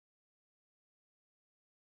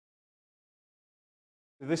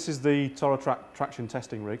This is the Torotrak traction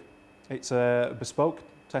testing rig. It's a bespoke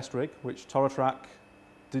test rig which Torotrak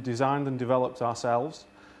designed and developed ourselves.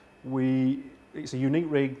 It's a unique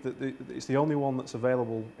rig it's the only one that's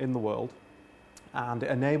available in the world, and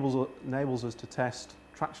it enables us to test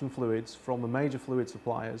traction fluids from the major fluid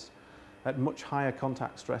suppliers at much higher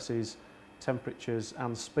contact stresses, temperatures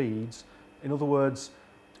and speeds. In other words,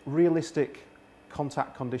 realistic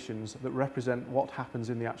contact conditions that represent what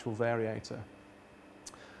happens in the actual variator.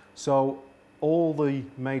 So all the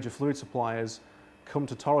major fluid suppliers come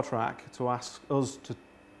to Torotrak to ask us to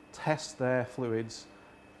test their fluids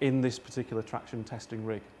in this particular traction testing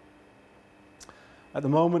rig. At the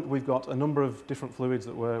moment we've got a number of different fluids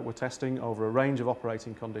that we're testing over a range of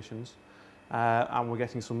operating conditions, and we're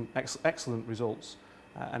getting some excellent results,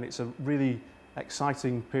 and it's a really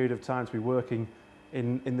exciting period of time to be working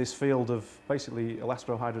in this field of basically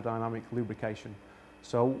elastrohydrodynamic lubrication.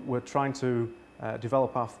 So we're trying to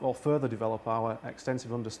further develop our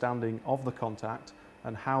extensive understanding of the contact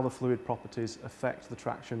and how the fluid properties affect the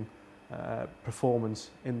traction performance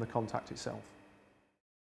in the contact itself.